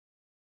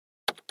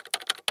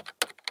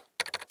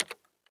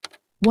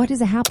What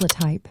is a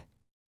haplotype?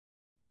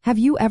 Have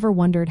you ever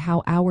wondered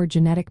how our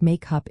genetic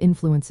makeup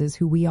influences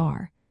who we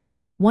are?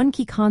 One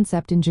key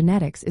concept in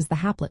genetics is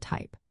the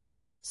haplotype.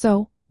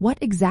 So, what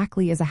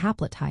exactly is a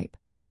haplotype?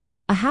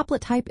 A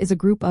haplotype is a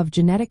group of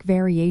genetic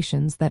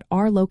variations that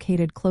are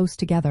located close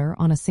together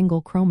on a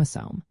single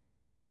chromosome.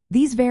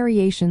 These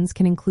variations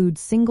can include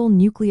single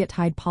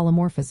nucleotide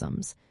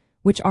polymorphisms,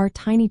 which are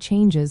tiny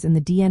changes in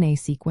the DNA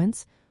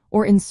sequence,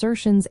 or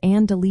insertions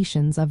and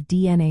deletions of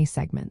DNA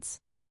segments.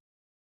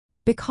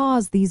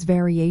 Because these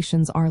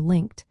variations are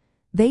linked,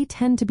 they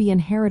tend to be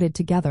inherited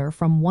together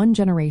from one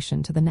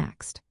generation to the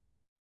next.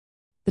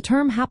 The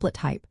term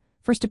haplotype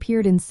first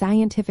appeared in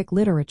scientific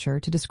literature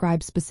to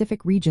describe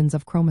specific regions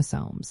of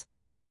chromosomes.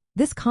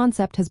 This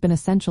concept has been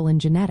essential in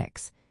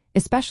genetics,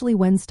 especially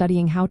when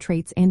studying how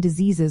traits and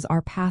diseases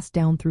are passed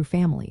down through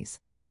families.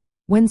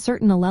 When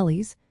certain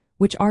alleles,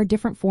 which are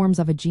different forms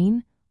of a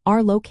gene,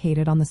 are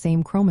located on the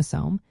same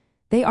chromosome,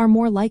 they are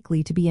more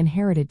likely to be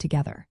inherited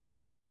together.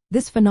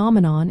 This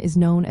phenomenon is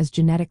known as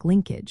genetic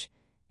linkage,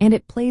 and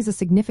it plays a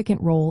significant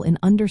role in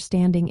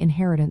understanding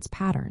inheritance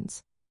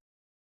patterns.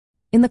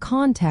 In the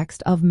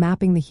context of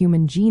mapping the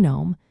human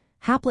genome,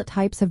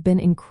 haplotypes have been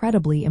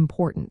incredibly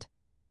important.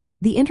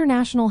 The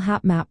International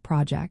HapMap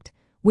Project,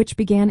 which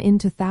began in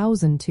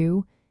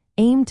 2002,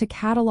 aimed to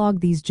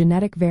catalog these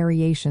genetic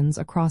variations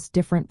across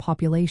different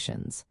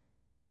populations.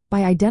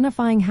 By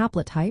identifying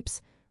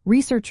haplotypes,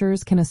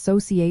 researchers can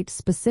associate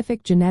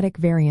specific genetic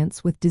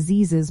variants with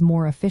diseases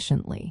more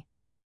efficiently.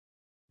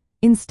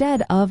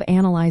 Instead of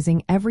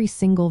analyzing every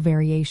single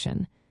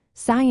variation,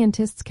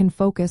 scientists can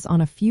focus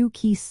on a few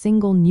key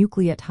single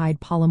nucleotide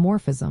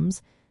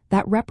polymorphisms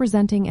that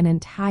representing an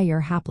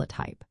entire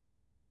haplotype.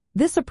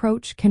 This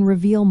approach can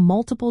reveal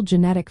multiple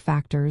genetic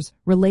factors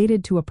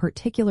related to a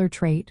particular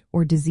trait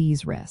or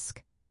disease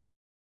risk.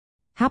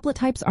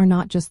 Haplotypes are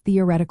not just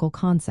theoretical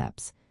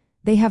concepts.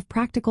 They have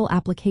practical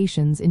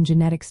applications in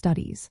genetic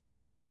studies.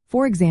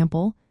 For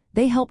example,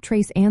 they help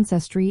trace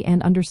ancestry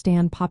and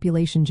understand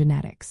population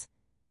genetics.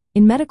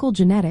 In medical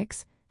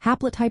genetics,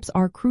 haplotypes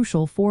are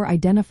crucial for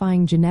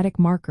identifying genetic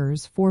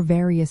markers for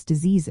various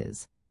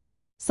diseases.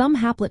 Some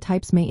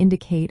haplotypes may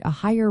indicate a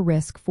higher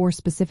risk for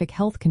specific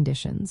health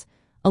conditions,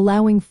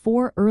 allowing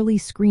for early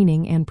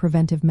screening and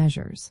preventive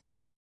measures.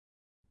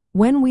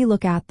 When we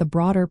look at the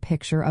broader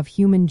picture of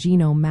human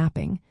genome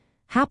mapping,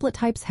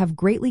 haplotypes have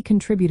greatly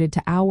contributed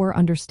to our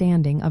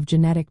understanding of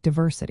genetic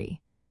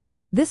diversity.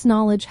 This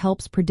knowledge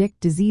helps predict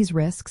disease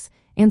risks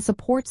and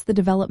supports the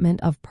development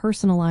of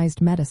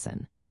personalized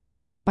medicine.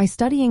 By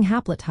studying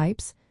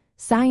haplotypes,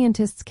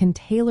 scientists can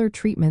tailor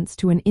treatments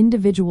to an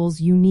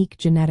individual's unique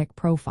genetic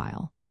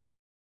profile.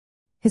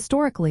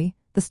 Historically,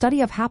 the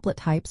study of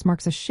haplotypes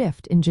marks a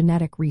shift in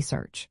genetic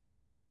research.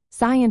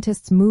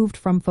 Scientists moved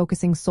from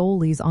focusing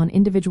solely on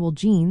individual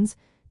genes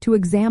to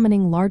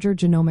examining larger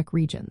genomic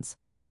regions.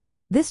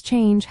 This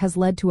change has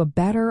led to a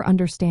better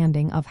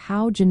understanding of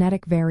how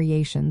genetic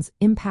variations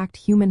impact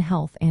human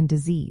health and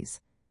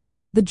disease.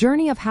 The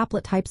journey of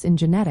haplotypes in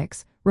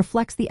genetics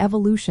reflects the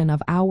evolution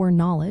of our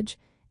knowledge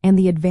and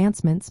the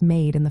advancements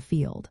made in the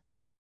field.